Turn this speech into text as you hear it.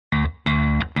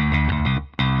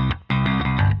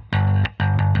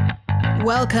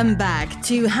Welcome back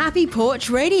to Happy Porch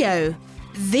Radio,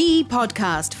 the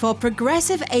podcast for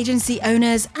progressive agency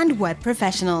owners and web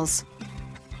professionals.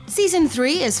 Season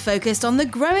 3 is focused on the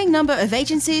growing number of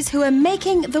agencies who are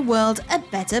making the world a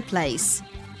better place.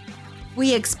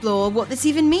 We explore what this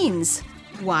even means.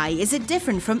 Why is it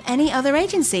different from any other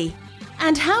agency?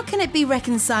 And how can it be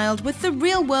reconciled with the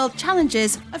real-world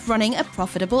challenges of running a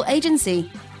profitable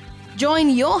agency? Join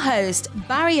your host,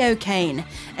 Barry O'Kane,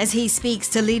 as he speaks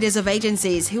to leaders of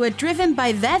agencies who are driven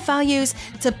by their values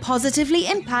to positively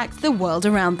impact the world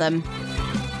around them.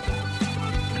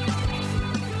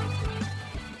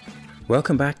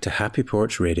 Welcome back to Happy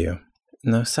Porch Radio.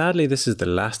 Now, sadly, this is the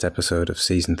last episode of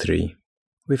Season 3.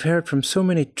 We've heard from so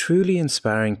many truly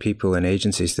inspiring people and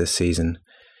agencies this season,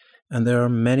 and there are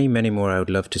many, many more I would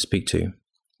love to speak to.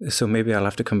 So maybe I'll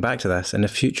have to come back to that in a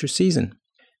future season.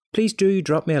 Please do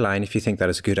drop me a line if you think that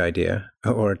is a good idea,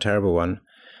 or a terrible one,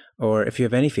 or if you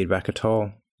have any feedback at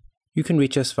all. You can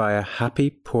reach us via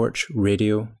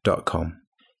happyporchradio.com.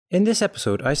 In this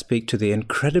episode, I speak to the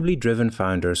incredibly driven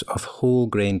founders of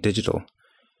Wholegrain Digital,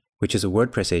 which is a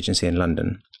WordPress agency in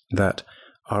London, that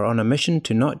are on a mission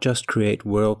to not just create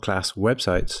world-class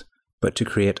websites, but to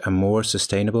create a more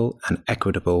sustainable and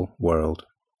equitable world.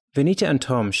 Vineeta and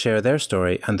Tom share their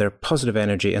story and their positive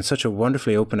energy in such a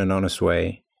wonderfully open and honest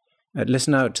way.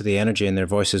 Listen out to the energy in their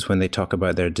voices when they talk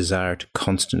about their desire to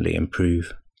constantly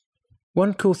improve.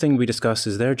 One cool thing we discuss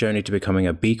is their journey to becoming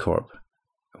a B Corp,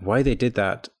 why they did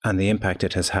that, and the impact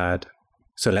it has had.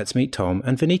 So let's meet Tom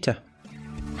and Vineeta.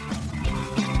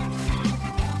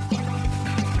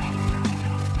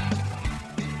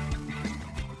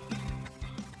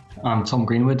 I'm Tom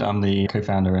Greenwood. I'm the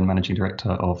co-founder and managing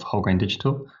director of Wholegrain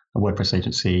Digital, a WordPress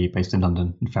agency based in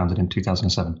London and founded in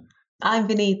 2007. I'm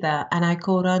Vineeta, and I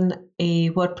co-run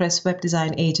a WordPress web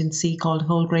design agency called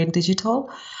Wholegrain Digital.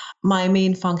 My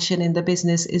main function in the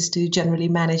business is to generally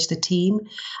manage the team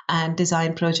and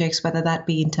design projects, whether that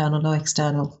be internal or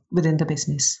external, within the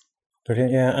business.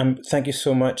 Brilliant. Yeah, thank you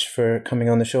so much for coming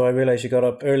on the show. I realize you got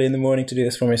up early in the morning to do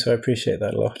this for me, so I appreciate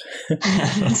that a lot.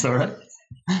 That's all right.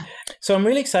 So I'm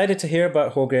really excited to hear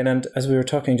about Wholegrain, and as we were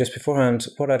talking just beforehand,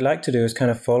 what I'd like to do is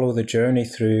kind of follow the journey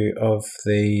through of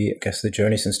the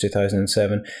journey since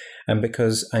 2007, and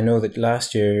because I know that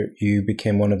last year you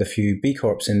became one of the few B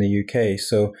Corps in the UK,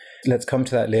 so let's come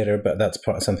to that later, but that's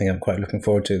something I'm quite looking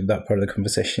forward to, that part of the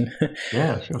conversation.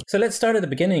 Yeah, sure. So let's start at the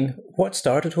beginning. What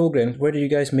started Wholegrain? Where did you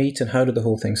guys meet, and how did the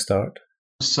whole thing start?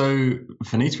 So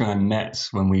Vineeta and I met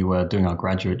when we were doing our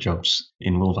graduate jobs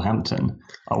in Wolverhampton.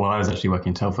 Well, I was actually working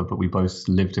in Telford, but we both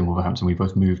lived in Wolverhampton. We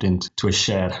both moved into a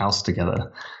shared house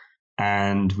together,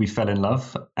 and we fell in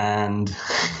love. And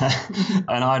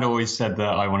and I'd always said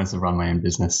that I wanted to run my own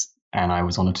business, and I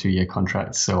was on a 2-year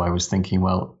contract. So I was thinking,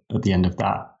 well, at the end of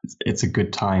that, it's a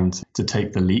good time to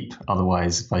take the leap.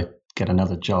 Otherwise, if I get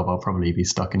another job, I'll probably be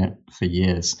stuck in it for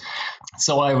years.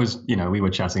 So I was, we were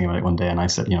chatting about it one day, and I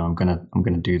said, I'm going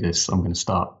to do this. I'm going to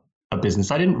start a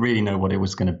business. I didn't really know what it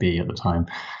was going to be at the time.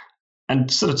 And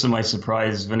sort of to my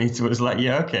surprise, Vineeta was like,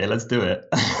 yeah, okay, let's do it.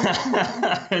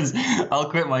 I'll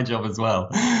quit my job as well.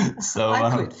 So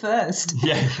I quit first.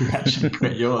 Yeah, you actually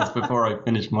quit yours before I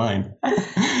finished mine,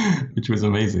 which was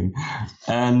amazing.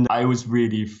 And I was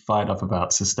really fired up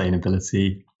about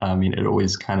sustainability. I mean, it had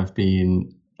always kind of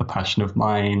been a passion of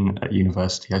mine. At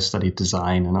university, I studied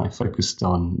design, and I focused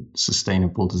on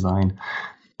sustainable design.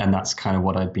 And that's kind of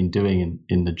what I'd been doing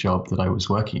in the job that I was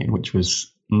working in, which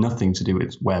was nothing to do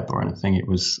with web or anything. I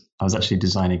was actually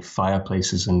designing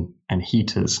fireplaces and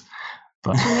heaters,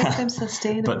 but to make them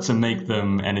sustainable, but to make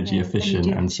them energy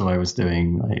efficient. And so I was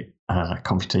doing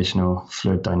computational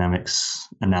fluid dynamics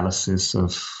analysis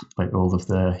of all of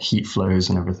the heat flows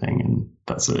and everything. And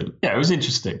that's it. Yeah, it was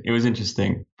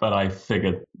interesting. But I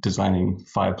figured designing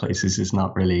fireplaces is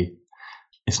not going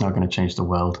to change the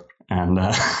world. And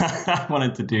I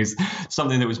wanted to do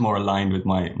something that was more aligned with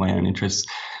my own interests.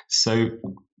 So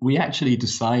we actually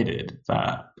decided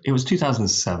that it was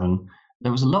 2007.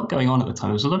 There was a lot going on at the time.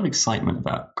 There was a lot of excitement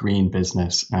about green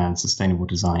business and sustainable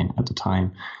design at the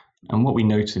time. And what we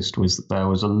noticed was that there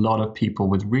was a lot of people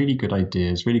with really good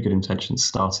ideas, really good intentions,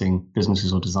 starting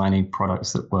businesses or designing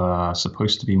products that were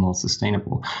supposed to be more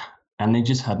sustainable. And they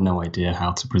just had no idea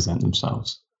how to present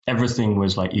themselves. Everything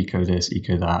was like eco this,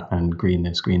 eco that, and green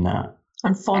this, green that.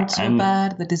 And fonts were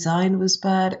bad, the design was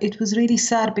bad. It was really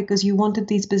sad because you wanted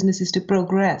these businesses to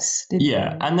progress, didn't you?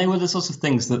 And they were the sorts of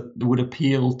things that would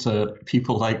appeal to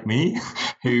people like me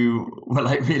who were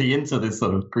really into this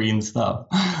sort of green stuff.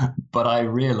 But I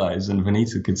realized, and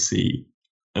Vineeta could see,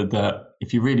 that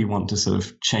if you really want to sort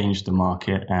of change the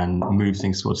market and move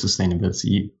things towards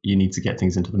sustainability, you need to get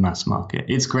things into the mass market.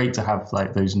 It's great to have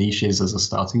like those niches as a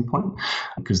starting point,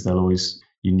 because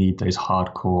you need those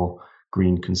hardcore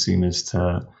green consumers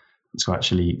to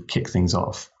actually kick things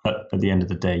off. But at the end of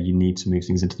the day, you need to move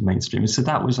things into the mainstream. And so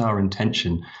that was our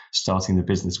intention starting the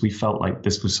business. We felt like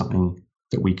this was something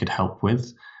that we could help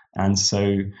with. And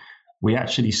so we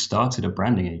actually started a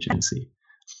branding agency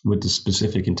with the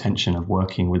specific intention of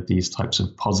working with these types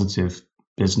of positive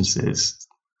businesses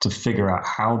to figure out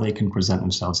how they can present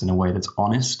themselves in a way that's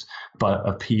honest, but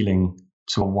appealing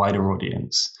to a wider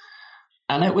audience.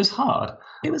 And it was hard.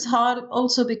 It was hard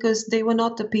also because they were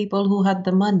not the people who had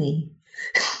the money.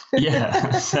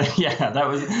 So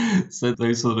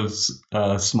those sort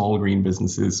of small green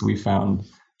businesses we found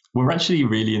were actually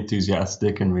really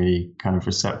enthusiastic and really kind of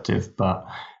receptive, but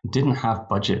didn't have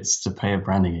budgets to pay a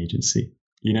branding agency.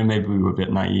 Maybe we were a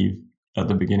bit naive at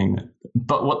the beginning.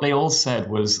 But what they all said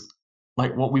was,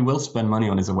 like, what we will spend money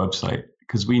on is a website,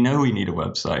 because we know we need a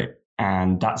website.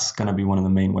 And that's going to be one of the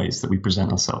main ways that we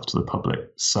present ourselves to the public.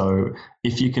 So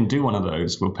if you can do one of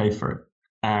those, we'll pay for it.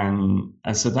 And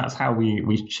so that's how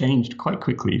we changed quite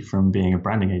quickly from being a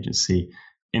branding agency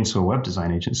into a web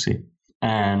design agency.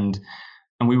 And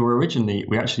we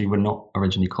actually were not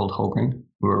originally called Wholegrain.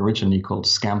 We were originally called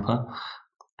Scamper.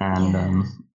 And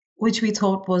which we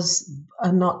thought was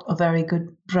not a very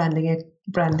good branded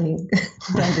name.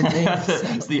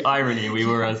 It's the irony. We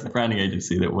were a branding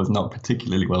agency that was not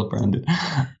particularly well branded.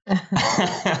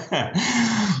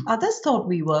 Others thought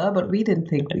we were, but we didn't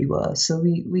think we were. So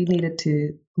we needed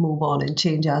to move on and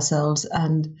change ourselves.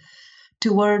 And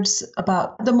towards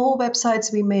about the more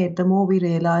websites we made, the more we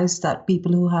realized that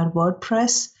people who had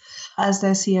WordPress as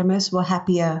their CMS were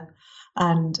happier.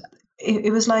 And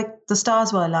it was like the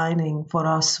stars were aligning for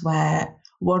us, where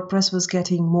WordPress was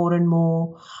getting more and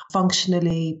more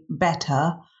functionally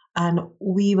better, and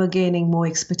we were gaining more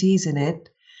expertise in it.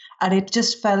 And it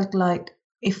just felt like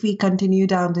if we continue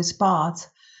down this path,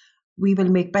 we will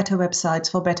make better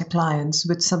websites for better clients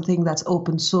with something that's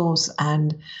open source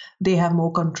and they have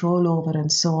more control over,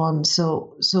 and so on.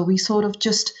 So we sort of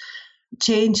just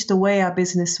changed the way our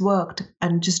business worked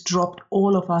and just dropped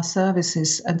all of our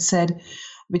services and said,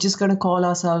 we're just going to call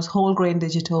ourselves Wholegrain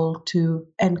Digital to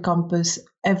encompass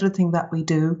everything that we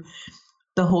do,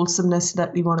 the wholesomeness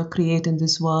that we want to create in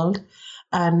this world.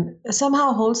 And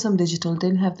somehow Wholesome Digital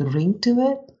didn't have the ring to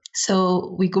it.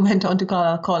 So we went on to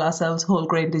call ourselves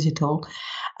Wholegrain Digital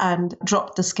and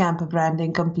dropped the Scamper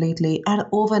branding completely. And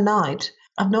overnight,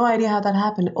 I have no idea how that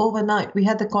happened. Overnight, we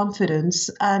had the confidence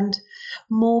and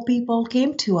more people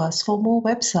came to us for more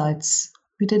websites.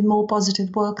 We did more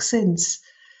positive work since.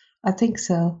 I think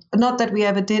so. Not that we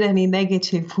ever did any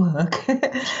negative work.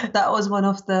 That was one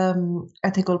of the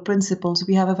ethical principles.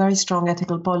 We have a very strong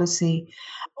ethical policy.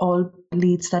 All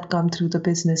leads that come through the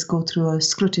business go through a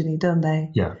scrutiny, don't they?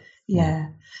 Yeah.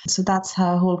 So that's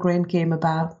how Wholegrain came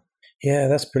about. Yeah,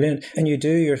 that's brilliant. And your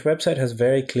website has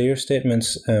very clear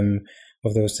statements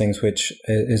of those things, which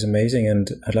is amazing. And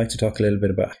I'd like to talk a little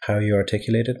bit about how you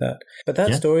articulated that. But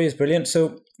that story is brilliant.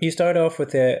 So you start off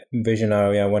with the vision,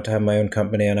 I want to have my own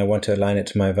company and I want to align it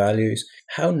to my values.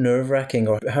 How nerve-wracking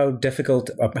or how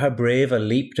difficult, or how brave a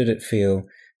leap did it feel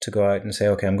to go out and say,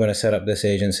 okay, I'm going to set up this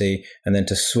agency, and then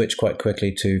to switch quite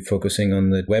quickly to focusing on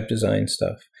the web design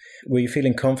stuff? Were you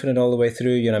feeling confident all the way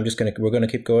through? We're going to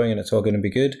keep going and it's all going to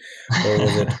be good? Or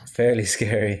was it fairly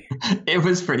scary? It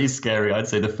was pretty scary. I'd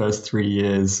say the first 3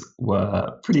 years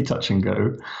were pretty touch and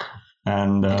go.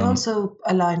 And it also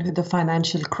aligned with the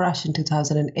financial crash in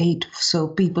 2008. So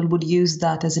people would use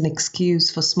that as an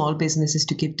excuse for small businesses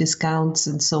to give discounts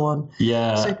and so on.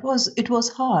 Yeah. So it was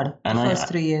hard the first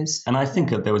 3 years. And I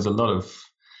think that there was a lot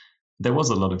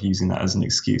of using that as an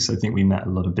excuse. I think we met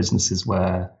a lot of businesses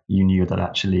where you knew that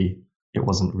actually it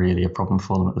wasn't really a problem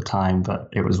for them at the time, but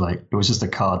it was just a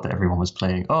card that everyone was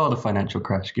playing. Oh, the financial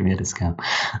crash, give me a discount.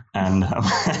 And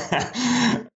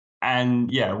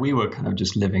and yeah, we were kind of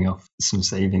just living off some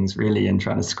savings really and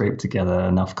trying to scrape together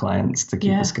enough clients to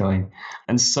keep us going.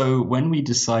 And so when we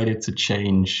decided to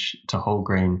change to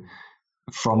Wholegrain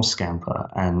from Scamper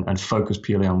and focus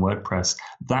purely on WordPress,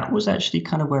 that was actually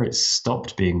kind of where it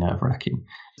stopped being nerve-wracking.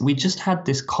 We just had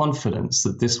this confidence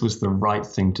that this was the right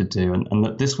thing to do and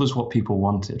that this was what people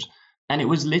wanted. And it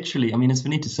was literally, as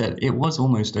Vineeta said, it was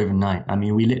almost overnight.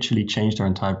 We literally changed our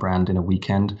entire brand in a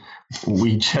weekend.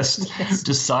 We just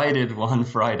decided one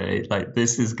Friday,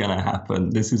 this is going to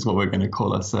happen. This is what we're going to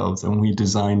call ourselves. And we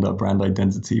designed our brand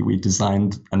identity. We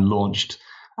designed and launched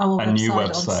our a new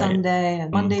website on Sunday,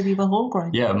 and Monday we were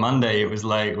Wholegrain. Yeah, Monday it was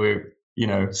like we're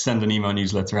send an email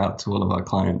newsletter out to all of our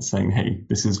clients saying, hey,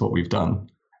 this is what we've done.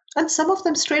 And some of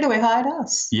them straight away hired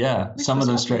us. Yeah, some of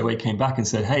them straight away came back and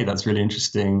said, hey, that's really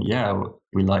interesting. Yeah,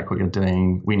 we like what you're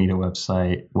doing. We need a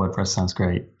website. WordPress sounds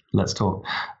great. Let's talk.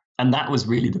 And that was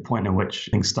really the point at which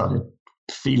things started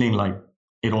feeling like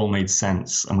it all made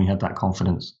sense and we had that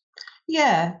confidence.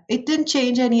 Yeah, it didn't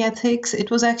change any ethics. It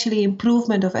was actually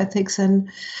improvement of ethics and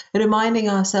reminding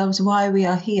ourselves why we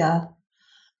are here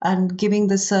and giving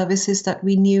the services that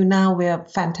we knew now we're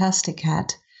fantastic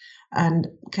at and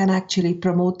can actually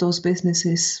promote those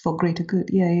businesses for greater good.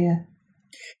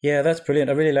 Yeah, that's brilliant.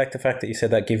 I really like the fact that you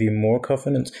said that give you more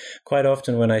confidence. Quite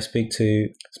often when I speak to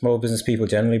small business people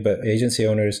generally, but agency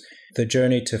owners, the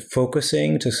journey to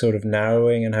focusing, to sort of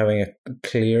narrowing and having a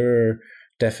clearer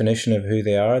definition of who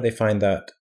they are, they find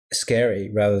that scary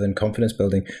rather than confidence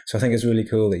building. So I think it's really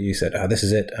cool that you said, this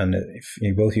is it. And if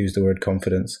you both use the word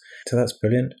confidence. So that's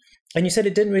brilliant. And you said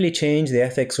it didn't really change the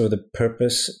ethics or the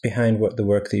purpose behind what the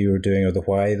work that you were doing or the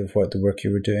why of what the work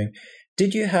you were doing.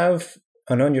 Did you have,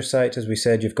 and on your site, as we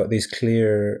said, you've got these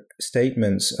clear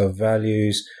statements of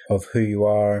values of who you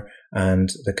are and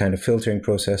the kind of filtering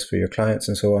process for your clients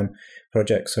and so on,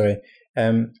 projects, sorry.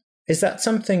 Is that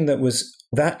something that was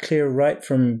that clear right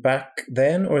from back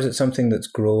then, or is it something that's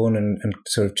grown and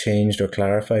sort of changed or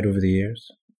clarified over the years?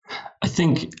 I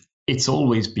think it's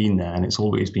always been there and it's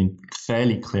always been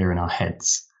fairly clear in our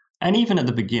heads. And even at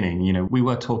the beginning, we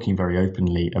were talking very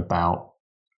openly about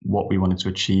what we wanted to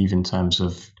achieve in terms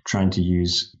of trying to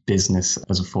use business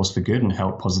as a force for good and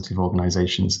help positive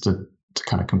organizations to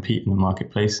kind of compete in the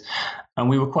marketplace. And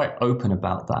we were quite open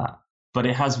about that. But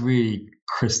it has really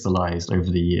crystallized over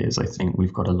the years. I think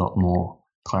we've got a lot more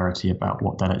clarity about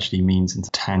what that actually means and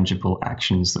tangible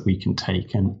actions that we can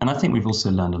take. And I think we've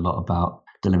also learned a lot about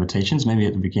the limitations. Maybe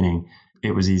at the beginning,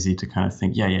 it was easy to kind of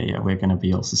think, we're going to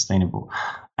be all sustainable.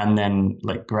 And then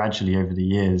gradually over the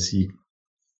years,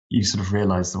 you sort of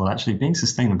realize that, well, actually being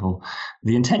sustainable,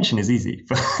 the intention is easy,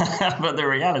 but the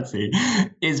reality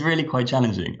is really quite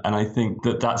challenging. And I think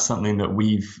that that's something that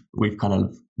we've kind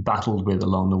of battled with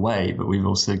along the way, but we've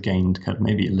also gained kind of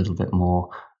maybe a little bit more,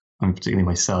 and particularly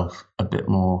myself, a bit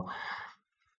more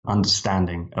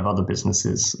understanding of other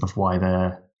businesses, of why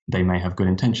they may have good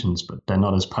intentions, but they're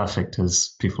not as perfect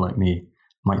as people like me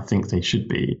might think they should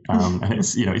be. And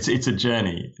it's a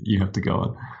journey you have to go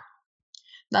on.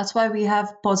 That's why we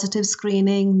have positive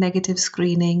screening, negative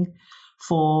screening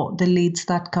for the leads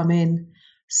that come in.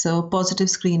 So positive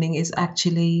screening is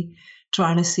actually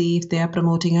trying to see if they are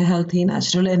promoting a healthy,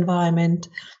 natural environment,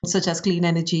 such as clean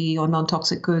energy or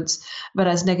non-toxic goods.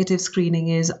 Whereas negative screening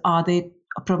is, are they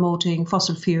promoting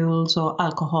fossil fuels or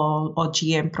alcohol or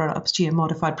GM products, GM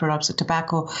modified products or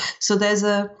tobacco? So there's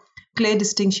a clear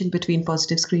distinction between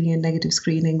positive screening and negative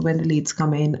screening when the leads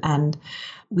come in. And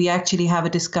we actually have a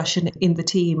discussion in the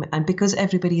team. And because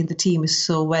everybody in the team is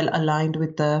so well aligned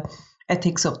with the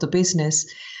ethics of the business,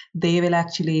 they will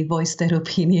actually voice their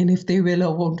opinion if they will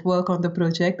or won't work on the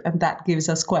project. And that gives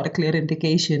us quite a clear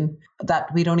indication that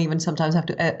we don't even sometimes have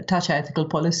to touch our ethical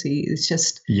policy. It's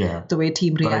just the way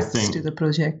team reacts to the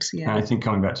projects. And I think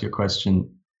coming back to your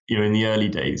question, in the early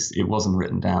days, it wasn't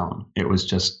written down. It was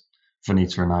just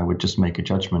Vineeta and I would just make a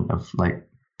judgment of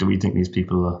do we think these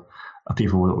people are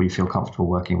people that we feel comfortable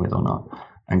working with or not?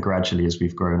 And gradually, as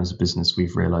we've grown as a business,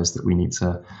 we've realized that we need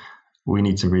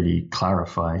to really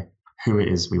clarify who it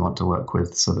is we want to work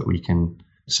with so that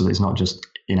it's not just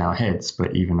in our heads,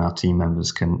 but even our team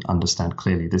members can understand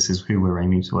clearly this is who we're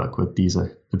aiming to work with. These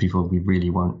are the people we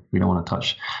don't want to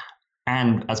touch.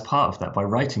 And as part of that, by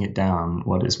writing it down,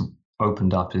 what is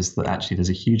opened up is that actually there's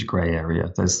a huge gray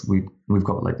area. We've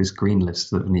got this green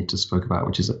list that Vineeta spoke about,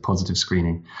 which is a positive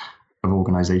screening of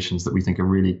organizations that we think are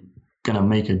really going to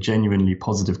make a genuinely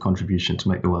positive contribution to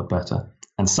make the world better.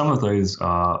 And some of those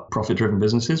are profit-driven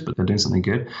businesses, but they're doing something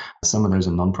good. Some of those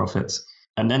are non-profits.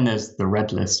 And then there's the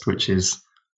red list, which is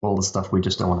all the stuff we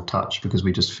just don't want to touch because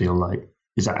we just feel like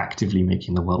is actively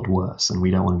making the world worse and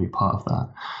we don't want to be part of that.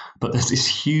 But there's this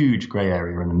huge gray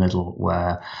area in the middle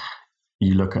where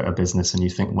you look at a business and you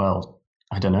think, well,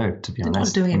 I don't know, to be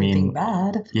honest. They're not doing anything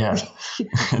bad. Yeah.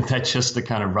 They're just a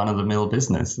kind of run-of-the-mill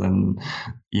business. And,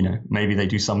 maybe they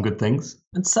do some good things.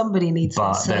 And somebody needs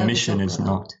but their mission is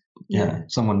not. Yeah,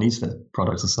 someone needs their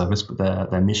product or service, but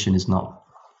their mission is not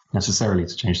necessarily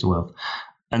to change the world.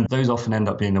 And those often end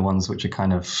up being the ones which are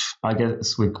kind of, I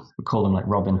guess we call them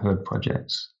Robin Hood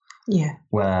projects. Yeah.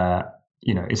 Where,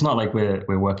 it's not like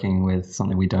we're working with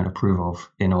something we don't approve of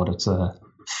in order to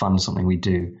fund something we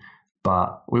do,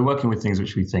 but we're working with things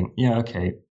which we think,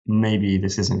 okay, maybe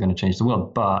this isn't going to change the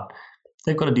world, but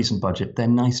they've got a decent budget. They're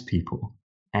nice people.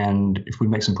 And if we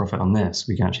make some profit on this,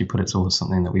 we can actually put it towards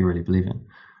something that we really believe in.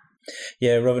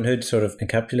 Yeah, Robin Hood sort of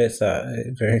encapsulates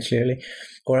that very clearly.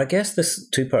 Or I guess this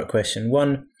two-part question.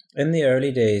 One, in the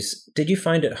early days, did you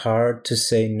find it hard to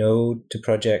say no to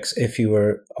projects if you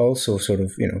were also sort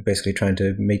of, basically trying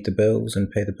to meet the bills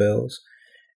and pay the bills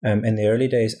in the early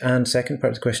days? And second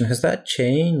part of the question, has that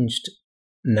changed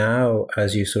now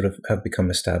as you sort of have become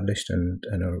established and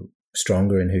are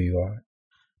stronger in who you are?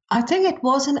 I think it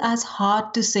wasn't as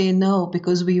hard to say no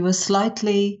because we were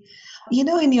slightly,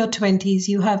 in your 20s,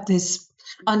 you have this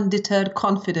undeterred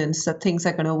confidence that things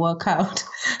are going to work out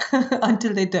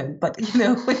until they don't. But,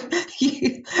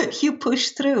 you push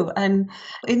through. And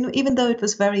even though it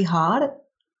was very hard,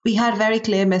 we had very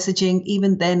clear messaging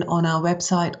even then on our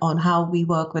website on how we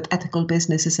work with ethical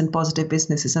businesses and positive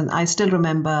businesses. And I still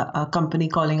remember a company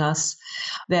calling us.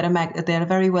 They're a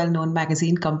very well-known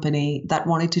magazine company that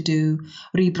wanted to do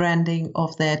rebranding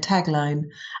of their tagline.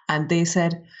 And they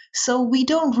said, "So we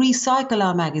don't recycle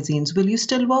our magazines. Will you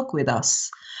still work with us?"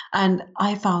 And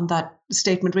I found that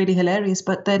statement really hilarious.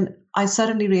 But then I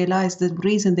suddenly realized the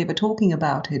reason they were talking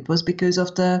about it was because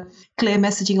of the clear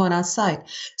messaging on our site.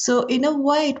 So in a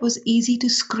way, it was easy to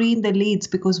screen the leads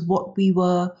because what we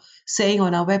were saying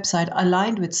on our website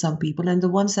aligned with some people, and the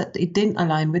ones that it didn't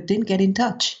align with didn't get in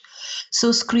touch.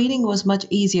 So screening was much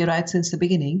easier right since the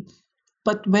beginning.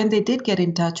 But when they did get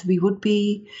in touch, we would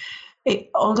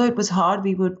although it was hard,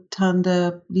 we would turn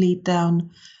the lead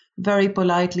down very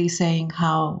politely, saying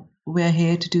how we're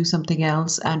here to do something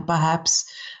else and perhaps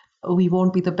we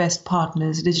won't be the best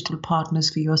partners, digital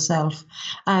partners for yourself.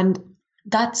 And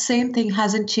that same thing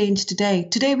hasn't changed today.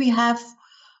 Today we have,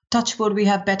 touch wood, we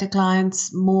have better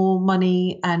clients, more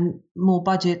money and more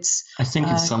budgets. I think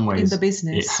in some ways in the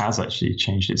business. It has actually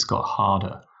changed. It's got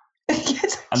harder.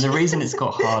 Yes, and the reason it's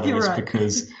got harder is right.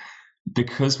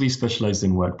 because we specialize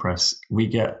in WordPress,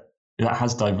 that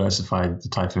has diversified the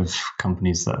type of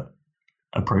companies that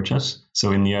approach us.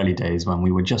 So in the early days when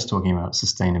we were just talking about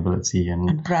sustainability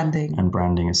and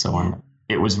branding and so on,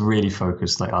 it was really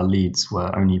focused, like our leads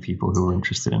were only people who were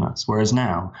interested in us. Whereas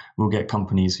now we'll get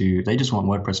companies who they just want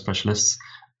WordPress specialists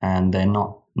and they're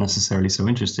not necessarily so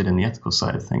interested in the ethical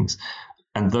side of things.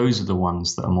 And those are the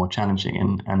ones that are more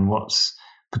challenging. And what's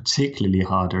particularly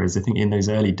harder is I think in those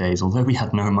early days, although we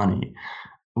had no money,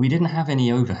 we didn't have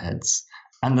any overheads.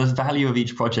 And the value of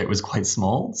each project was quite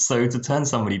small. So to turn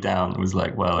somebody down was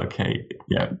like, well, okay,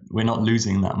 yeah, we're not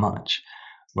losing that much.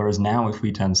 Whereas now if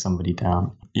we turn somebody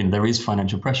down, there is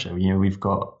financial pressure. We've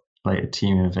got like a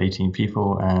team of 18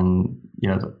 people and,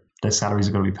 their salaries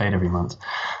are going to be paid every month.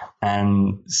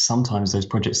 And sometimes those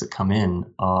projects that come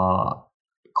in are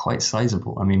quite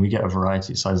sizable. I mean, we get a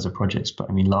variety of sizes of projects, but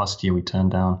I mean, last year we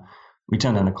turned down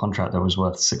a contract that was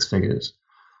worth 6 figures.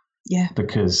 Yeah.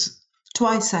 Because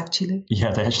twice, actually.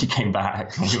 Yeah, they actually came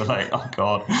back. We were like, oh,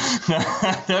 God,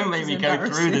 don't make me go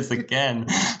through this again.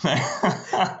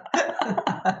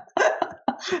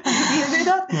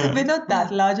 We're not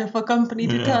that large of a company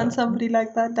to turn somebody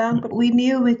like that down, but we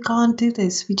knew we can't do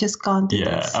this. We just can't do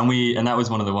this. Yeah, and that was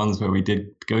one of the ones where we did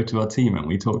go to our team and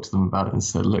we talked to them about it and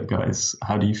said, look, guys,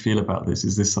 how do you feel about this?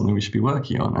 Is this something we should be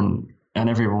working on? And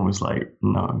everyone was like,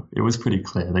 no, it was pretty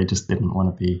clear. They just didn't want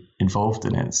to be involved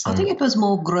in it. So I think it was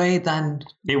more grey than...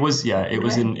 It was in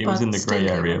the grey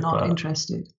area. Not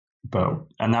interested.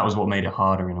 And that was what made it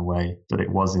harder in a way, that it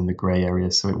was in the grey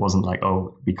area. So it wasn't like,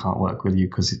 oh, we can't work with you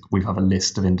because we have a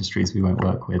list of industries we won't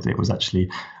work with. It was actually,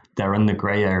 they're in the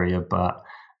grey area, but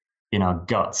in our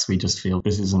guts, we just feel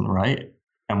this isn't right.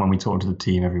 And when we talked to the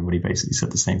team, everybody basically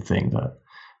said the same thing, that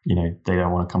they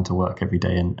don't want to come to work every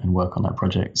day and work on that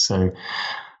project. So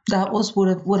that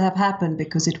would have happened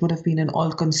because it would have been an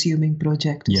all-consuming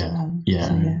project as well. Yeah.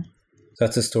 So, yeah.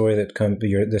 That's a story that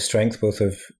the strength both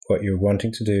of what you're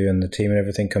wanting to do and the team and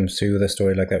everything comes through with a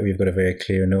story like that where you've got a very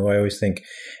clear no. I always think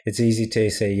it's easy to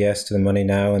say yes to the money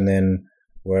now and then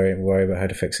worry about how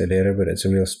to fix it later, but it's a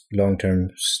real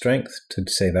long-term strength to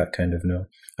say that kind of no.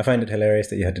 I find it hilarious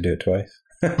that you had to do it twice.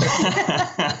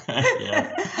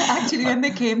 Yeah. Actually, when they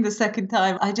came the second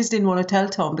time, I just didn't want to tell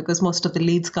Tom because most of the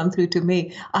leads come through to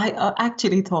me. I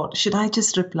actually thought, should I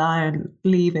just reply and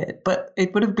leave it? But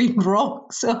it would have been wrong,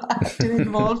 so I had to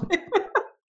involve him.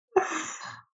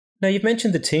 Now, you've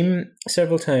mentioned the team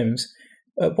several times.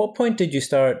 At what point did you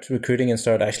start recruiting and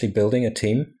start actually building a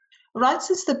team? Right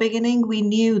since the beginning, we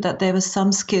knew that there were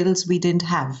some skills we didn't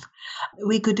have.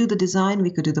 We could do the design,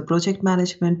 we could do the project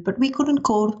management, but we couldn't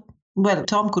code. Well,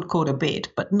 Tom could code a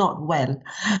bit, but not well.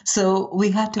 So we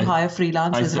had to hire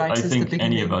freelancers right since the beginning. I think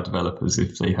any of our developers,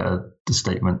 if they heard the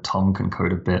statement, Tom can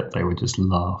code a bit, they would just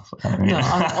laugh. I mean. No,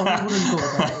 I wouldn't go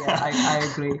there. Yeah, I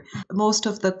agree. Most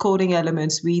of the coding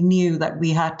elements, we knew that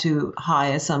we had to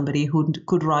hire somebody who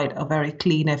could write a very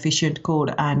clean, efficient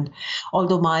code. And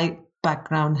although my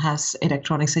background has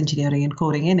electronics engineering and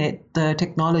coding in it, the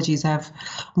technologies have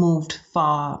moved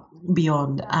far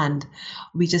beyond, and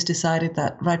we just decided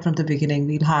that right from the beginning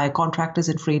we'd hire contractors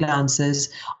and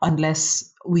freelancers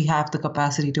unless we have the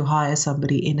capacity to hire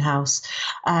somebody in-house.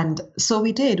 And so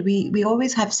we did. We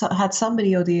always have had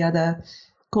somebody or the other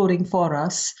coding for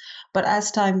us. But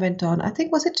as time went on, I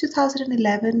think, was it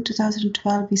 2011,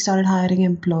 2012, we started hiring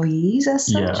employees as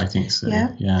such? Yeah, I think so.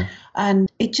 Yeah. And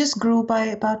it just grew by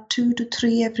about 2 to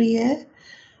 3 every year.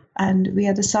 And we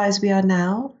are the size we are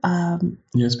now.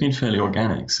 It's been fairly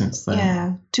organic since then.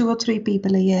 Yeah, 2 or 3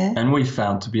 people a year. And we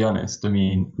found, to be honest,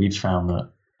 we've found that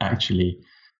actually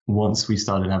once we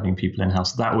started having people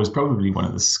in-house, that was probably one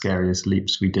of the scariest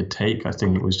leaps we did take. I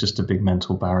think it was just a big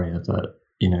mental barrier that,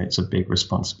 it's a big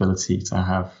responsibility to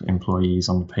have employees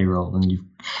on the payroll,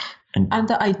 and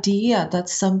the idea that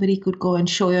somebody could go and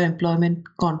show your employment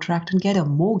contract and get a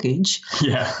mortgage.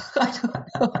 Yeah.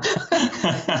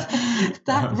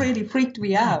 That really freaked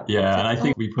me out. Yeah, and I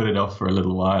think we put it off for a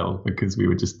little while because we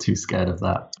were just too scared of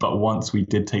that. But once we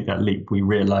did take that leap, we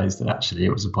realized that actually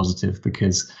it was a positive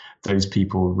because those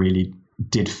people really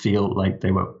did feel like they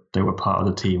were part of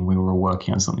the team. We were all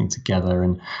working on something together,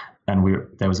 and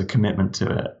there was a commitment to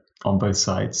it on both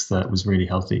sides that was really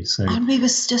healthy. And we were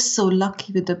just so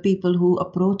lucky with the people who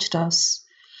approached us,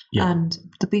 and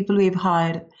the people we've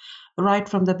hired right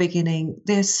from the beginning.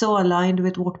 They're so aligned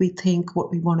with what we think,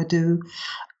 what we want to do,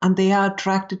 and they are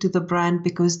attracted to the brand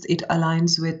because it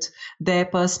aligns with their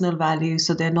personal values.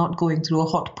 So they're not going through a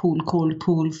hot pool, cold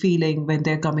pool feeling when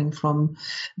they're coming from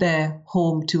their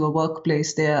home to a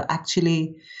workplace. They're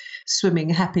actually swimming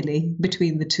happily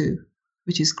between the two,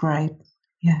 which is great.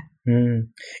 Yeah.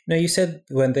 Now, you said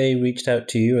when they reached out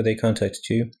to you or they contacted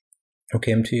you or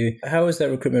came to you, how does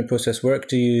that recruitment process work?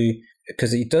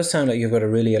 Because it does sound like you've got a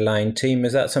really aligned team.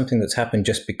 Is that something that's happened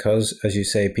just because, as you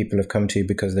say, people have come to you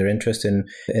because they're interested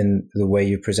in the way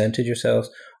you presented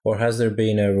yourselves? Or has there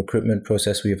been a recruitment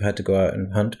process where you've had to go out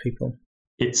and hunt people?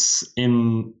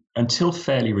 Until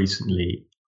fairly recently,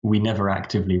 we never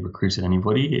actively recruited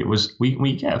anybody.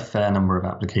 We get a fair number of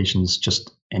applications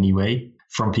just anyway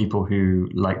from people who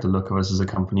like the look of us as a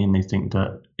company and they think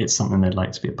that it's something they'd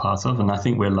like to be a part of. And I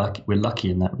think we're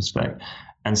lucky in that respect.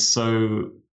 And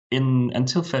so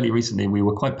until fairly recently, we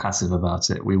were quite passive about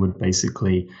it. We would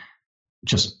basically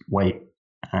just wait.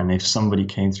 And if somebody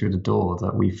came through the door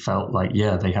that we felt like,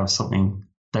 they have something,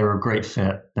 they're a great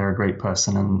fit, they're a great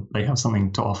person, and they have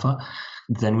something to offer,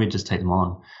 then we'd just take them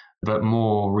on. But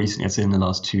more recently, I'd say in the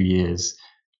last 2 years,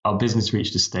 our business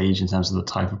reached a stage in terms of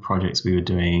the type of projects we were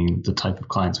doing, the type of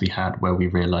clients we had, where we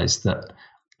realized that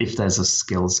if there's a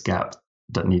skills gap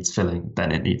that needs filling,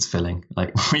 then it needs filling.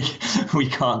 Like we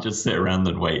can't just sit around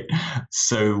and wait.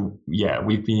 So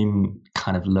we've been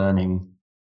kind of learning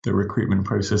the recruitment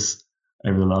process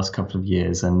over the last couple of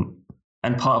years, and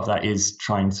part of that is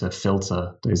trying to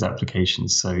filter those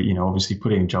applications. So obviously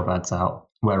putting job ads out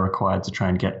where required to try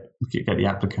and get the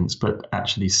applicants, but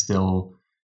actually still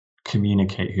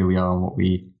communicate who we are and what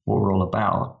we're all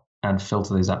about, and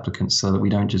filter those applicants so that we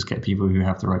don't just get people who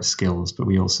have the right skills, but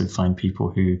we also find people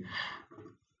who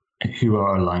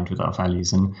are aligned with our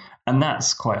values. And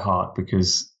that's quite hard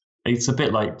because it's a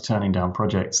bit like turning down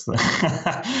projects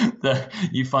that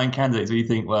you find candidates where you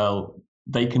think, well,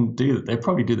 they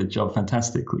probably do the job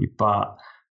fantastically, but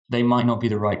they might not be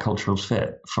the right cultural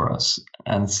fit for us.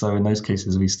 And so in those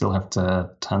cases, we still have to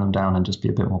turn them down and just be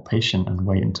a bit more patient and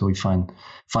wait until we find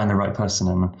the right person.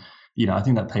 And, I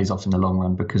think that pays off in the long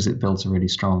run because it builds a really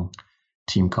strong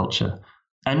team culture.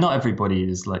 And not everybody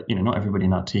is not everybody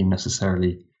in our team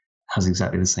necessarily has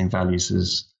exactly the same values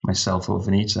as myself or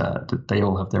Vineeta. They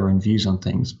all have their own views on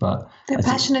things, but they're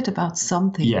passionate about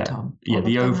something, Tom.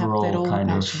 The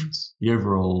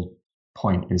overall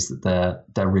point is that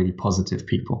they're really positive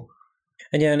people.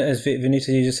 And and as Vineeta,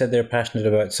 you just said they're passionate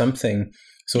about something.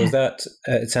 So is that,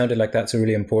 it sounded like that's a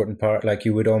really important part, like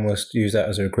you would almost use that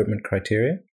as a recruitment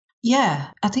criteria? Yeah,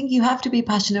 I think you have to be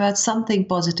passionate about something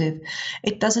positive.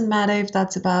 It doesn't matter if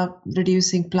that's about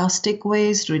reducing plastic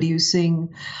waste,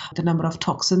 reducing the number of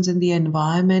toxins in the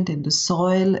environment, in the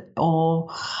soil,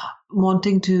 or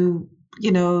wanting to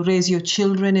raise your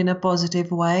children in a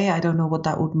positive way. I don't know what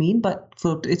that would mean, but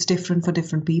it's different for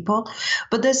different people.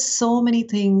 But there's so many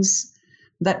things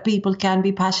that people can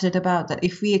be passionate about that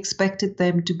if we expected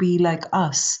them to be like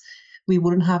us, we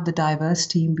wouldn't have the diverse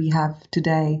team we have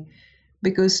today,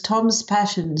 because Tom's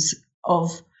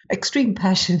extreme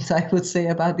passions, I would say,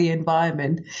 about the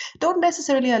environment don't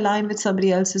necessarily align with somebody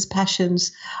else's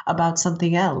passions about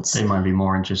something else. They might be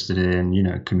more interested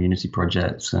in, community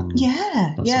projects and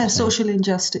social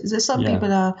injustice. Some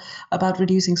people are about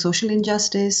reducing social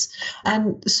injustice,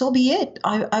 and so be it.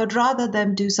 I would rather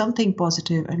them do something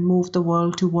positive and move the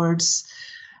world towards.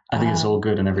 I think it's all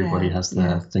good, and everybody has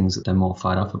their things that they're more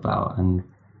fired up about, and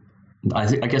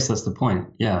I guess that's the point.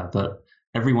 Yeah, that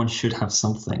everyone should have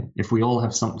something. If we all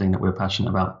have something that we're passionate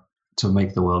about to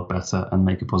make the world better and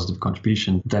make a positive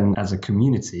contribution, then as a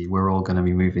community, we're all going to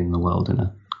be moving the world in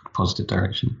a positive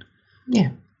direction.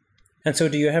 Yeah. And so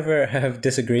do you ever have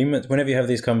disagreements whenever you have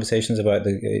these conversations about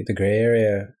the grey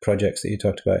area projects that you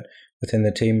talked about within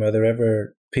the team? Are there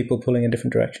ever people pulling in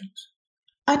different directions?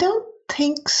 I don't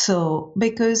think so,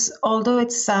 because although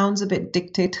it sounds a bit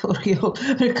dictatorial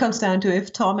when it comes down to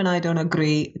if Tom and I don't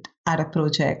agree at a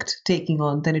project taking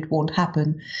on, then it won't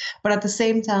happen. But at the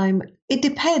same time, it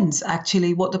depends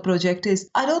actually what the project is.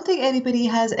 I don't think anybody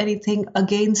has anything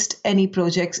against any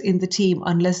projects in the team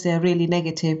unless they're really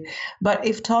negative. But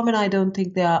if Tom and I don't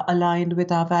think they are aligned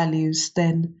with our values,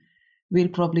 then we'll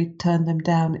probably turn them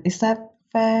down. Is that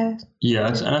fair? Yeah,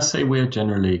 and I say we're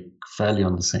generally fairly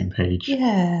on the same page.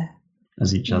 Yeah.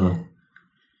 As each other.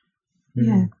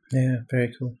 Yeah,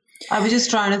 very cool. I was just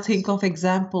trying to think of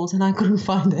examples and I couldn't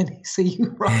find any, so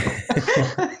you're right.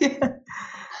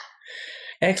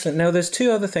 Excellent. Now, there's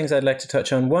two other things I'd like to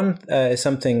touch on. One is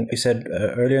something you said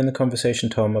earlier in the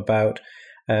conversation, Tom, about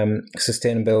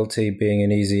sustainability being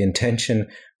an easy intention,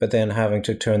 but then having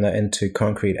to turn that into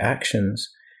concrete actions.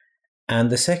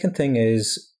 And the second thing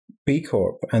is B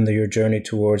Corp and your journey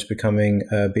towards becoming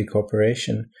a B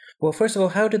Corporation. Well, first of all,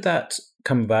 how did that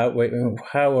come about?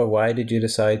 How or why did you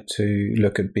decide to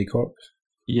look at B Corp?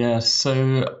 Yeah,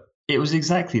 so it was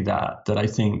exactly that I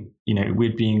think,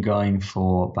 we'd been going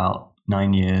for about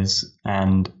 9 years,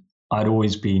 and I'd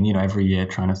always been, every year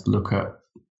trying to look at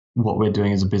what we're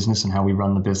doing as a business and how we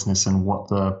run the business and what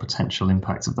the potential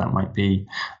impact of that might be,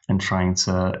 and trying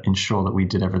to ensure that we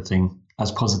did everything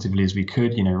as positively as we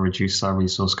could, reduce our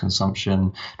resource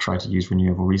consumption, try to use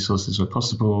renewable resources where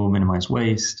possible, minimize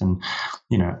waste, and,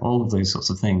 all of those sorts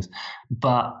of things.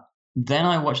 But then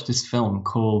I watched this film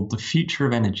called The Future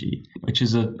of Energy, which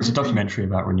is it's a documentary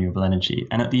about renewable energy.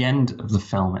 And at the end of the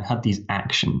film, it had these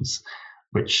actions,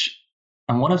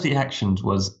 and one of the actions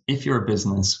was, if you're a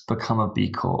business, become a B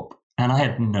Corp. And I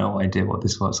had no idea what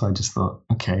this was. So I just thought,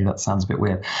 okay, that sounds a bit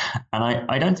weird. And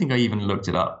I don't think I even looked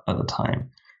it up at the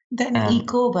time. Then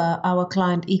Ecover, our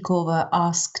client Ecover,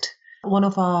 asked one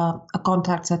of our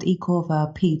contacts at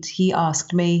Ecover, Pete, he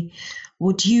asked me,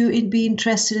 would you be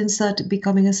interested in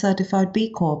becoming a certified B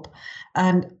Corp?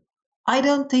 And I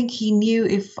don't think he knew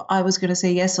if I was going to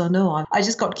say yes or no. I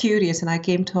just got curious and I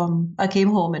came home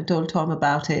and told Tom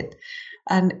about it.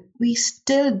 And we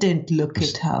still didn't look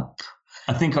it up.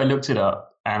 I think I looked it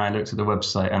up and I looked at the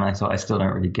website and I thought, I still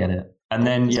don't really get it. And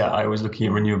then, I was looking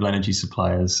at renewable energy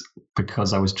suppliers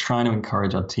because I was trying to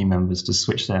encourage our team members to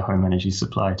switch their home energy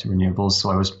supply to renewables. So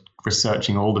I was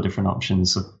researching all the different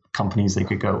options of companies they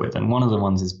could go with. And one of the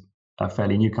ones is a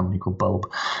fairly new company called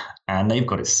Bulb. And they've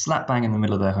got it slap bang in the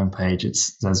middle of their homepage. It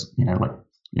says,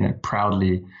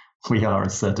 proudly, we are a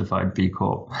certified B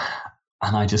Corp.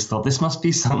 And I just thought, this must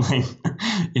be something,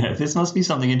 this must be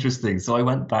something interesting. So I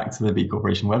went back to the B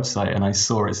Corporation website and I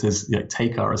saw it says,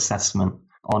 take our assessment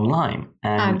online.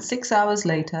 And 6 hours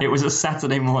later, it was a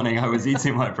Saturday morning. I was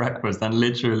eating my breakfast and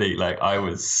literally I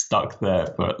was stuck there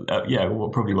for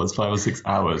what probably was 5 or 6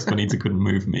 hours. Vineeta couldn't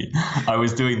move me. I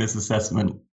was doing this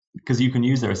assessment because you can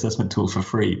use their assessment tool for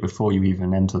free before you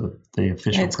even enter the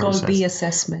official it's process. Called B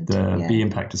assessment. The B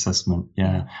impact assessment.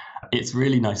 Yeah. It's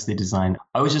really nicely designed.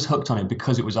 I was just hooked on it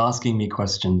because it was asking me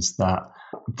questions that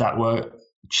were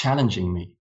challenging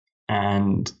me.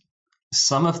 And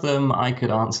some of them I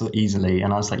could answer easily,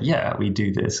 and I was like, "Yeah, we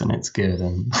do this, and it's good,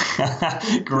 and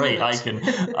great."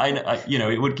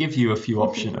 It would give you a few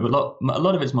options. A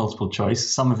lot of it's multiple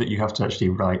choice. Some of it you have to actually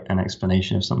write an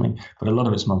explanation of something, but a lot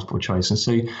of it's multiple choice, and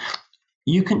so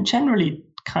you can generally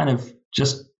kind of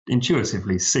just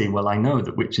intuitively see, well, I know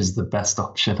that which is the best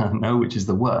option, I know which is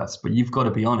the worst, but you've got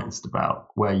to be honest about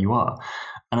where you are.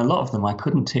 And a lot of them I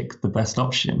couldn't tick the best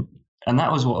option, and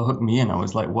that was what hooked me in. I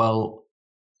was like, well,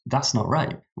 that's not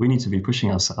right. We need to be pushing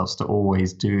ourselves to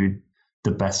always do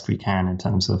the best we can in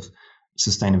terms of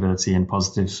sustainability and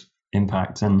positive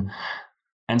impact. And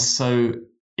so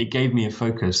it gave me a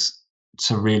focus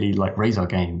to really raise our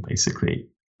game, basically.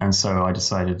 And so I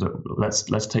decided that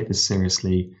let's take this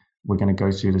seriously. we're going to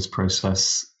go through this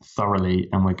process thoroughly,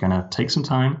 and we're going to take some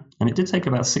time. And it did take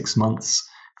about 6 months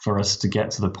for us to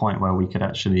get to the point where we could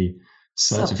actually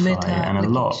certify, and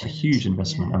a huge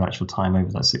investment of actual time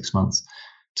over that 6 months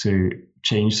to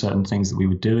change certain things that we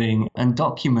were doing and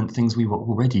document things we were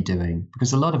already doing,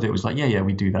 because a lot of it was like, yeah,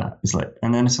 we do that. It's like,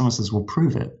 and then if someone says, well,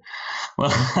 prove it.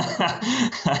 Well,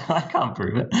 I can't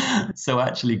prove it. So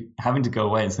actually having to go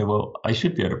away and say, well, I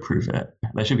should be able to prove it.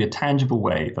 There should be a tangible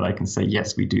way that I can say,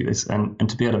 yes, we do this, and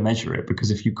to be able to measure it,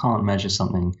 because if you can't measure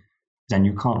something, then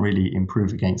you can't really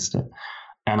improve against it.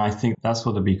 And I think that's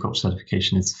what the B Corp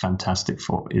certification is fantastic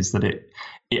for, is that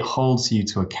it holds you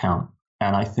to account.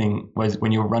 And I think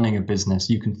when you're running a business,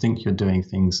 you can think you're doing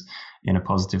things in a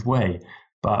positive way,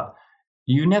 but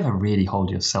you never really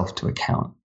hold yourself to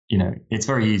account. It's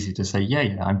very easy to say,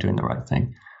 yeah, I'm doing the right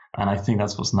thing. And I think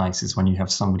that's what's nice, is when you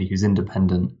have somebody who's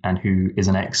independent and who is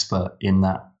an expert in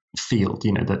that field.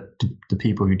 That the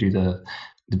people who do the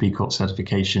B Corp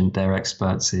certification, they're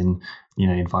experts in,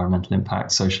 environmental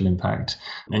impact, social impact,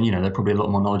 and, they're probably a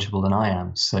lot more knowledgeable than I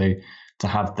am. So to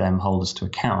have them hold us to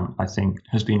account, I think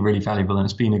has been really valuable, and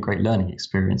it's been a great learning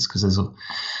experience, because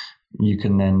you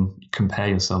can then compare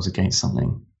yourselves against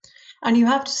something. And you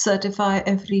have to certify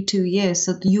every 2 years.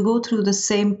 So you go through the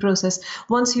same process.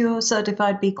 Once you're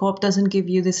certified B Corp, doesn't give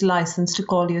you this license to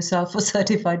call yourself a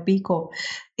certified B Corp.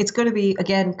 It's going to be,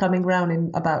 again, coming around in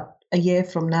about a year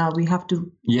from now. We have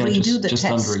to redo the test. Just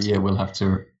under a year, we'll have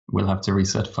to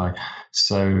recertify.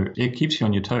 So it keeps you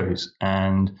on your toes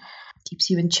and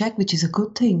keeps you in check, which is a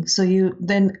good thing. So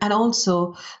and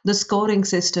also the scoring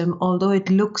system, although it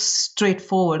looks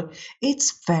straightforward,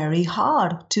 it's very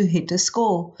hard to hit a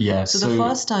score. Yeah. So the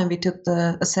first time we took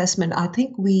the assessment, I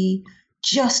think we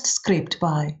just scraped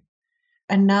by,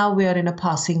 and now we are in a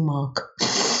passing mark.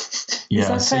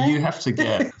 Yeah. So you have to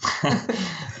get.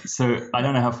 So I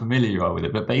don't know how familiar you are with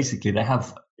it, but basically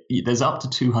there's up to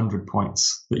 200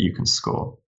 points that you can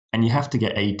score. And you have to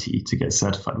get 80 to get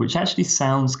certified, which actually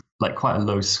sounds like quite a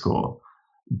low score.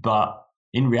 But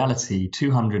in reality,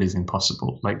 200 is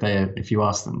impossible. If you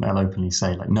ask them, they'll openly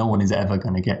say, no one is ever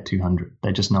going to get 200.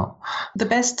 They're just not. The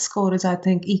best score is, I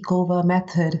think, equitable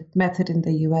method in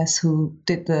the US, who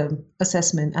did the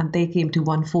assessment, and they came to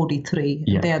 143.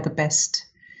 Yeah. They are the best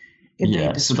in the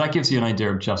industry. So that gives you an idea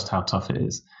of just how tough it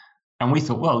is. And we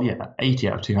thought, well, 80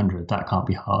 out of 200, that can't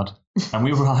be hard. And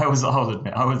I'll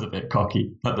admit, I was a bit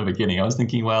cocky at the beginning. I was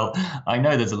thinking, well, I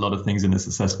know there's a lot of things in this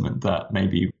assessment that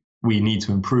maybe we need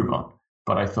to improve on,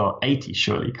 but I thought 80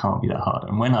 surely can't be that hard.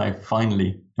 And when and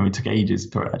it took ages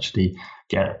to actually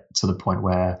get to the point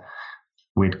where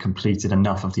we'd completed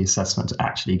enough of the assessment to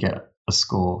actually get a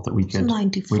score that we could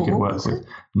 94, work with.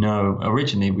 No,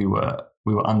 originally we were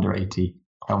under 80,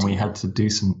 and we had to do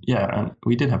and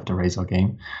we did have to raise our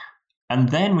game. And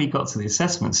then we got to the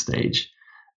assessment stage,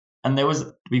 and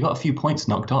we got a few points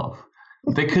knocked off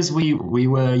because we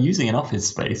were using an office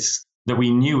space that we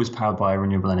knew was powered by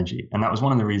renewable energy, and that was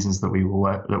one of the reasons that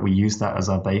we used that as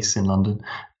our base in London,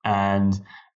 and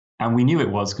we knew it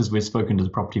was because we'd spoken to the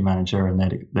property manager,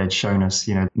 and they'd shown us,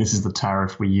 this is the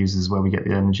tariff we use, is where we get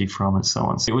the energy from, and so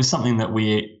on. So it was something that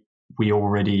we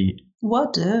already were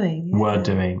doing.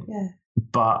 Yeah.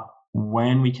 But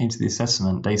when we came to the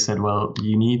assessment, they said, well,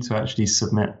 you need to actually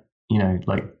submit,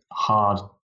 hard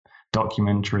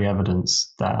documentary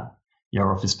evidence that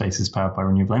your office space is powered by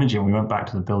renewable energy. And we went back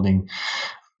to the building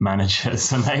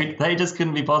managers, and they just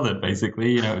couldn't be bothered,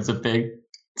 basically. It was a big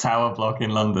tower block in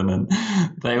London, and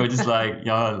they were just like,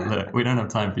 yeah, look, we don't have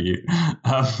time for you.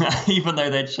 Even though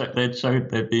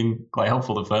they'd been quite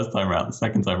helpful the first time around, the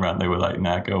second time around, they were like,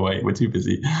 nah, go away, we're too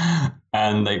busy.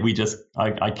 And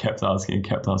I kept asking,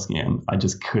 and I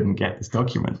just couldn't get this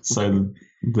document. So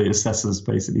the assessors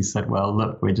basically said, well,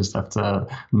 look, we just have to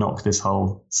knock this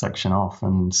whole section off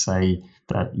and say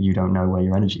that you don't know where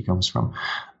your energy comes from.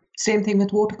 Same thing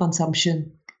with water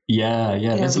consumption. Yeah.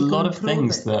 There's a lot of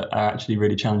things that are actually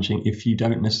really challenging if you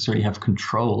don't necessarily have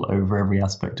control over every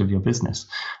aspect of your business.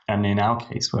 And in our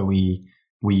case, where we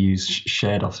use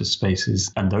shared office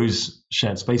spaces, and those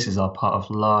shared spaces are part of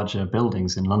larger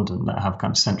buildings in London that have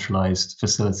kind of centralized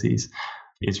facilities,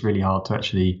 it's really hard to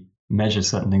actually measure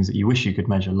certain things that you wish you could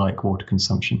measure, like water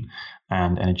consumption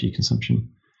and energy consumption.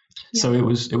 Yeah. So it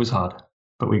was hard,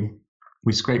 but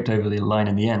we scraped over the line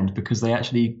in the end, because they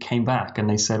actually came back and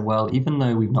they said, well, even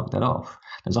though we've knocked that off,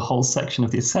 there's a whole section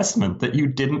of the assessment that you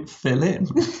didn't fill in.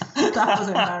 That was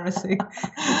embarrassing.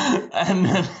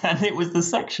 and it was a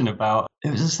section about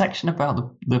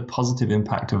the positive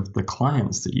impact of the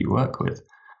clients that you work with.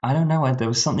 I don't know, there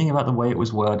was something about the way it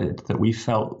was worded that we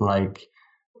felt like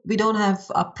we don't have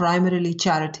primarily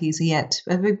charities yet.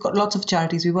 We've got lots of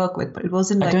charities we work with, but it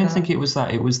wasn't I don't think it was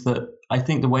that. It was that I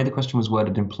think the way the question was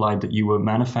worded implied that you were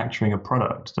manufacturing a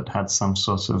product that had some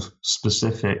sort of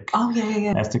specific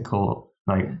ethical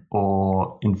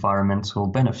or environmental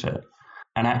benefit.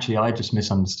 And actually, I just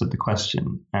misunderstood the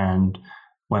question. And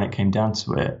when it came down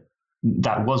to it,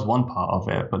 that was one part of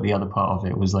it. But the other part of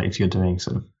it was like, if you're doing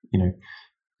sort of,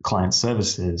 client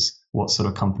services, what sort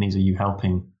of companies are you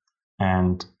helping?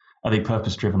 And are they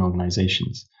purpose-driven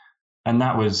organizations? And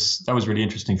that was really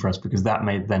interesting for us, because that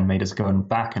made us go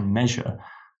back and measure,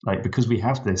 because we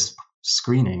have this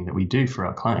screening that we do for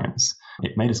our clients,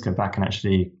 it made us go back and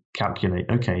actually calculate,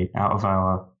 okay, out of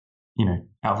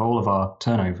all of our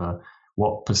turnover,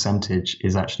 what percentage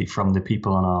is actually from the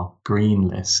people on our green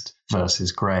list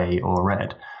versus gray or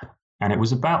red? And it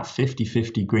was about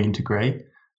 50-50 green to gray,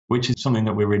 which is something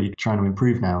that we're really trying to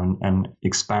improve now and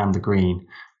expand the green.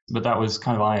 But that was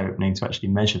kind of eye-opening to actually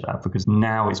measure that, because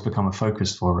now it's become a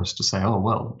focus for us to say, oh,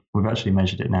 well, we've actually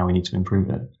measured it, now we need to improve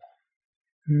it.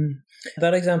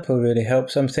 That example really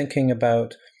helps. I'm thinking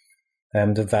about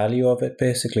the value of it,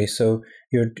 basically. So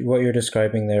what you're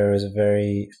describing there is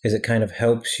it kind of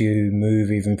helps you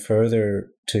move even further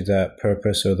to that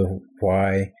purpose or the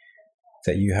why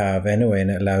that you have anyway, and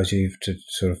it allows you to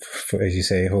sort of, as you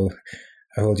say, hold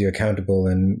you accountable,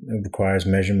 and requires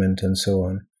measurement and so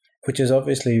on, which is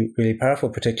obviously really powerful,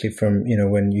 particularly from,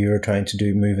 when you're trying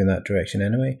to move in that direction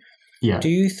anyway. Yeah. Do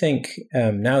you think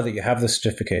now that you have the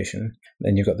certification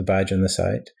and you've got the badge on the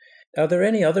site, are there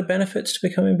any other benefits to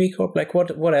becoming B Corp? Like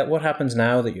what happens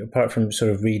now that you, apart from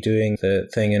sort of redoing the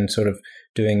thing and sort of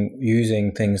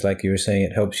using things like you were saying,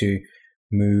 it helps you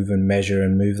move and measure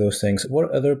and move those things.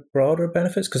 What other broader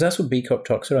benefits? Because that's what B Corp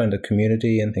talks around, the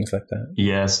community and things like that.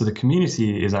 Yeah, so the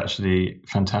community is actually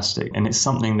fantastic. And it's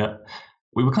something that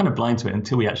we were kind of blind to it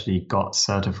until we actually got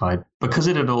certified, because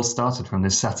it had all started from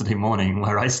this Saturday morning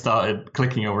where I started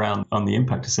clicking around on the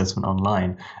impact assessment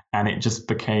online. And it just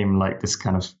became like this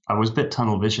kind of, I was a bit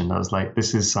tunnel visioned. I was like,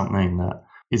 this is something that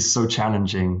is so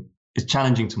challenging. It's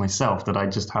challenging to myself that I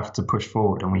just have to push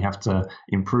forward, and we have to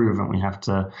improve, and we have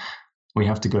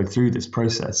to go through this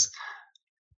process.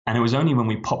 And it was only when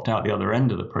we popped out the other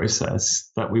end of the process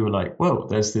that we were like, whoa,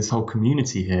 there's this whole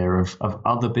community here of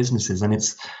other businesses. And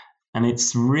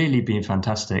it's really been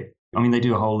fantastic. I mean, they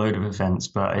do a whole load of events,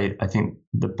 but I think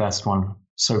the best one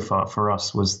so far for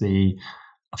us was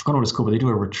I forgot what it's called, but they do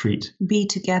a retreat. Be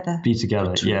Together,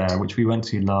 retreat. Yeah, which we went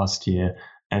to last year.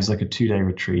 And it was like a 2-day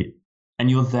retreat. And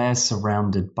you're there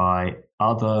surrounded by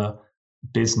other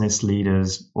business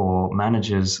leaders or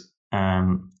managers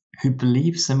who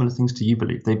believe similar things to you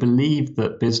believe. They believe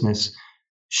that business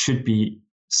should be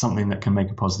something that can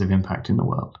make a positive impact in the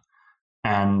world.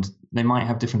 And they might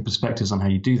have different perspectives on how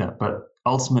you do that, but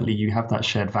ultimately you have that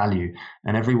shared value,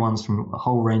 and everyone's from a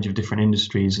whole range of different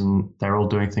industries, and they're all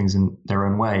doing things in their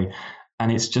own way.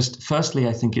 And it's just, firstly,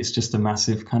 I think it's just a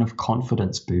massive kind of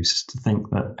confidence boost to think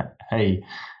that, hey,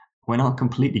 we're not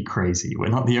completely crazy. We're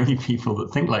not the only people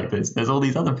that think like this. There's all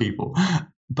these other people.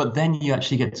 But then you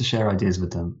actually get to share ideas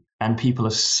with them, and people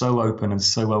are so open and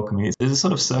so welcoming. There's a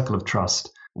sort of circle of trust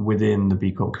within the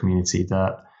B Corp community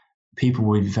that people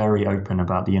will be very open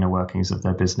about the inner workings of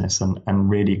their business, and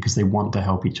really because they want to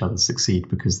help each other succeed,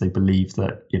 because they believe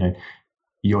that,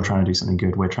 you're trying to do something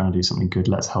good, we're trying to do something good,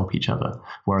 let's help each other.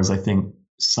 Whereas I think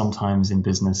sometimes in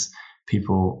business,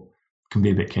 people can be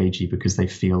a bit cagey because they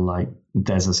feel like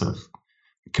there's a sort of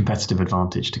competitive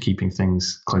advantage to keeping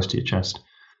things close to your chest.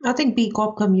 I think B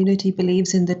Corp community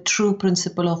believes in the true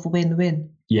principle of win-win.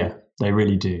 Yeah, they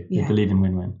really do. Yeah. They believe in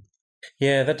win-win.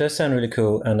 Yeah, that does sound really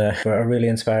cool, and a really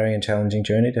inspiring and challenging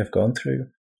journey to have gone through.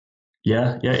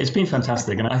 Yeah, it's been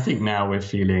fantastic. And I think now we're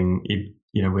feeling,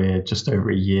 we're just over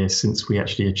a year since we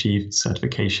actually achieved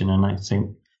certification. And I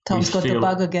think Tom's got the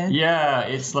bug again. Yeah,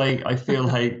 it's like, I feel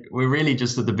like we're really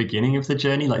just at the beginning of the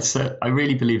journey. Like, I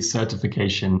really believe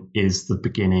certification is the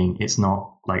beginning. It's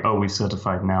not like, oh, we've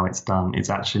certified, now it's done. It's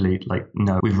actually like,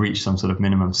 no, we've reached some sort of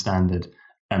minimum standard,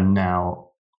 and now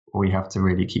we have to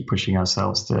really keep pushing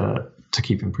ourselves to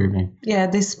keep improving. Yeah,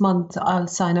 this month I'll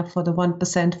sign up for the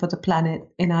 1% for the planet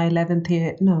in our 11th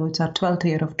year. No, it's our 12th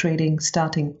year of trading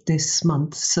starting this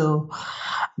month. So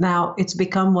now it's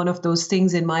become one of those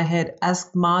things in my head as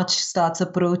March starts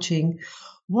approaching.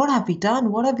 What have we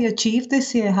done? What have we achieved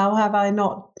this year? How have I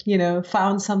not,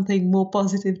 found something more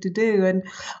positive to do? And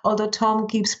although Tom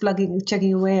keeps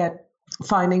checking away at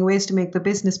finding ways to make the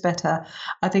business better,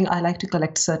 I think I like to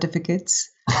collect certificates.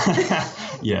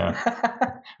 Yeah.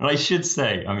 And I should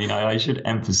say, I should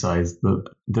emphasize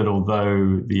that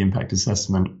although the impact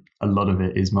assessment a lot of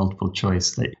it is multiple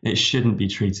choice. It shouldn't be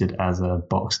treated as a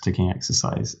box ticking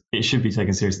exercise. It should be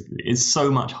taken seriously. It's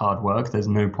so much hard work. There's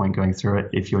no point going through it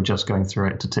if you're just going through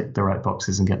it to tick the right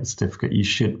boxes and get the certificate. You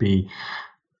should be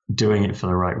doing it for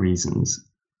the right reasons.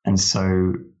 And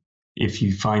so if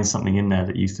you find something in there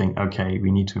that you think, okay,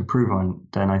 we need to improve on,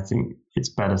 then I think it's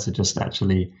better to just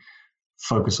actually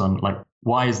focus on, like,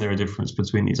 why is there a difference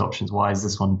between these options? Why is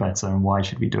this one better and why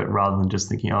should we do it, rather than just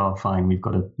thinking, oh, fine, we've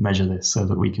got to measure this so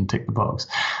that we can tick the box.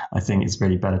 I think it's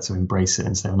really better to embrace it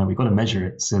and say, well, no, we've got to measure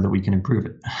it so that we can improve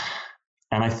it.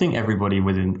 And I think everybody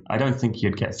I don't think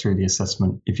you'd get through the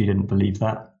assessment if you didn't believe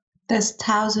that. There's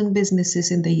 1,000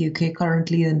 businesses in the UK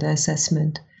currently in the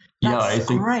assessment. That's I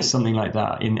think great. Something like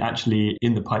that. In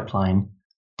the pipeline,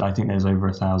 I think there's over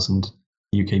 1,000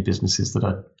 UK businesses that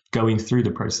are going through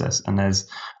the process. And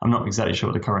I'm not exactly sure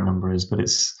what the current number is, but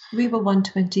we were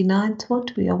 129th,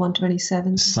 weren't we, or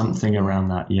 127th? Something around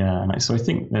that, yeah. And so I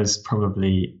think there's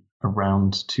probably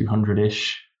around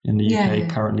 200-ish in the UK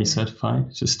currently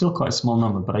certified. So it's still quite a small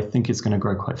number, but I think it's going to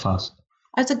grow quite fast.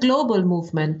 It's a global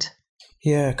movement.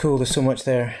 Yeah, cool. There's so much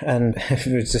there. And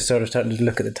we're just sort of starting to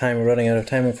look at the time. We're running out of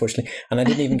time, unfortunately. And I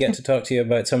didn't even get to talk to you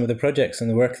about some of the projects and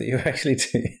the work that you actually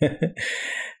do.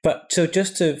 But so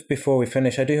before we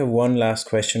finish, I do have one last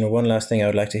question, or one last thing I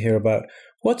would like to hear about.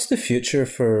 What's the future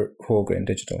for Wholegrain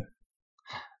Digital?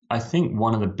 I think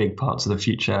one of the big parts of the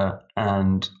future,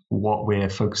 and what we're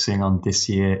focusing on this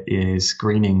year, is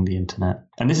greening the internet.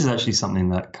 And this is actually something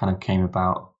that kind of came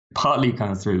about partly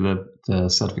kind of through the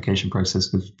certification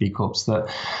process with B Corps,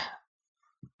 that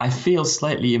I feel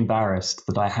slightly embarrassed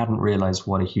that I hadn't realized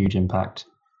what a huge impact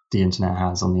the internet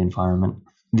has on the environment.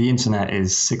 The internet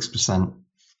is 6%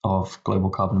 of global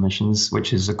carbon emissions,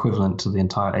 which is equivalent to the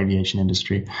entire aviation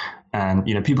industry. And,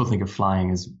 people think of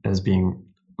flying as being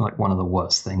like one of the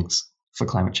worst things for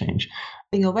climate change.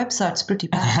 Having a website's pretty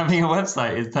bad. Having a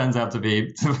website, it turns out to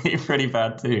be pretty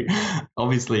bad too.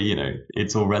 Obviously,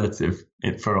 it's all relative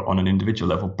on an individual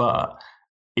level. But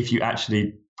if you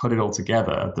actually put it all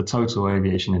together, the total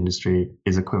aviation industry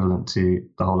is equivalent to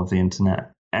the whole of the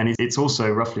internet. And it's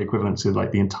also roughly equivalent to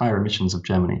like the entire emissions of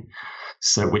Germany.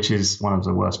 So, which is one of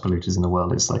the worst polluters in the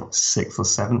world. It's like 6th or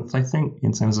 7th, I think,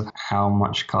 in terms of how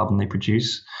much carbon they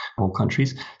produce, all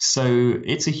countries. So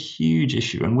it's a huge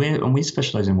issue. And we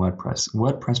specialize in WordPress.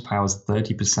 WordPress powers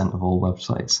 30% of all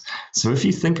websites. So if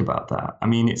you think about that, I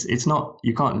mean, it's not,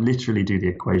 you can't literally do the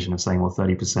equation of saying, well,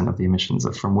 30% of the emissions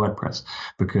are from WordPress,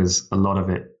 because a lot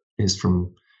of it is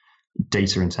from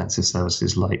data intensive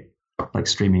services like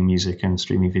streaming music and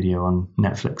streaming video on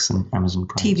Netflix and Amazon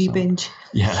Prime. TV binge.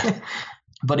 Yeah.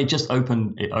 But it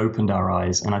opened our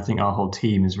eyes. And I think our whole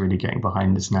team is really getting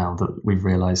behind this now, that we've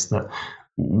realized that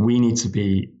we need to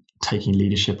be taking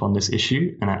leadership on this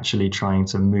issue and actually trying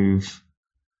to move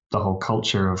the whole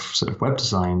culture of sort of web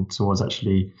design towards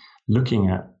actually looking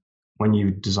at, when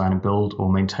you design and build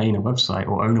or maintain a website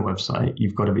or own a website,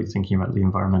 you've got to be thinking about the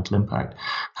environmental impact.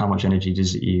 How much energy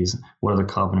does it use? What are the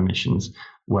carbon emissions?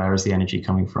 Where is the energy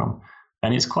coming from?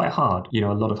 And it's quite hard. A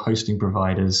lot of hosting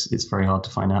providers, it's very hard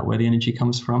to find out where the energy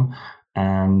comes from.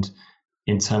 And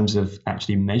in terms of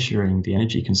actually measuring the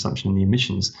energy consumption and the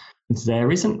emissions,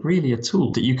 there isn't really a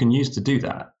tool that you can use to do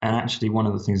that. And actually, one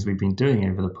of the things we've been doing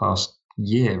over the past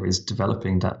year is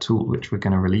developing that tool, which we're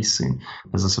going to release soon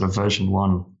as a sort of version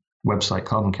 1 website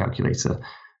carbon calculator.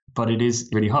 But it is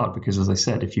really hard because, as I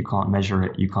said, if you can't measure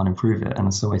it, you can't improve it.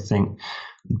 And so I think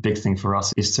the big thing for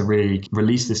us is to really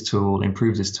release this tool,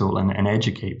 improve this tool, and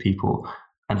educate people.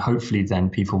 And hopefully then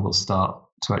people will start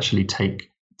to actually take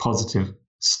positive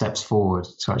steps forward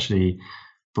to actually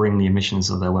bring the emissions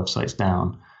of their websites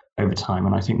down over time.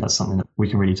 And I think that's something that we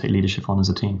can really take leadership on as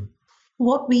a team.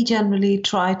 What we generally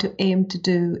try to aim to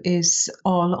do is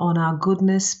all on our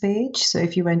goodness page. So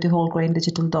if you went to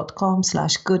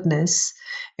wholegraindigital.com/goodness,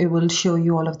 it will show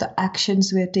you all of the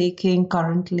actions we're taking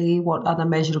currently, what are the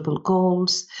measurable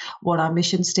goals, what our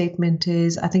mission statement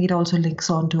is. I think it also links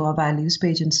on to our values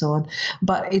page and so on.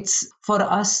 But it's for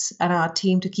us and our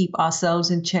team to keep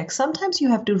ourselves in check. Sometimes you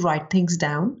have to write things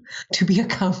down to be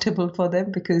accountable for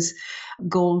them, because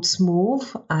goals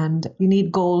move and you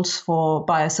need goals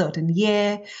by a certain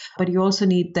year, but you also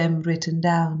need them written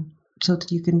down so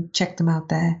that you can check them out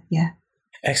there. Yeah.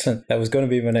 Excellent. That was going to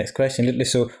be my next question. Literally,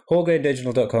 so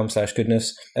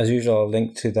wholegraindigital.com/goodness. As usual, I'll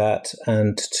link to that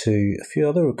and to a few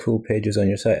other cool pages on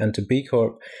your site, and to B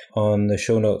Corp on the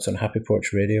show notes on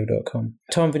happyporchradio.com.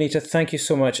 Tom, Vineeta, thank you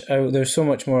so much. There's so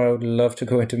much more I would love to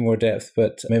go into more depth,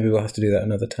 but maybe we'll have to do that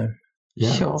another time.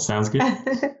 Yeah, sure. Sounds good.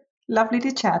 Lovely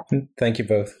to chat. Thank you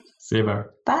both. See you, Barry.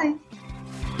 Bye.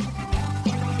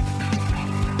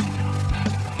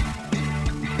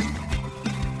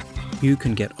 You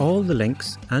can get all the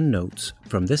links and notes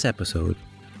from this episode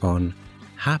on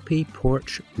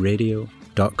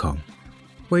happyporchradio.com,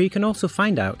 where you can also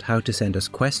find out how to send us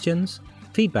questions,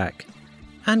 feedback,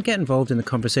 and get involved in the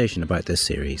conversation about this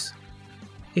series.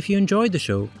 If you enjoyed the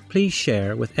show, please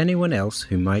share with anyone else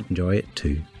who might enjoy it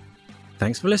too.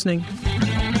 Thanks for listening.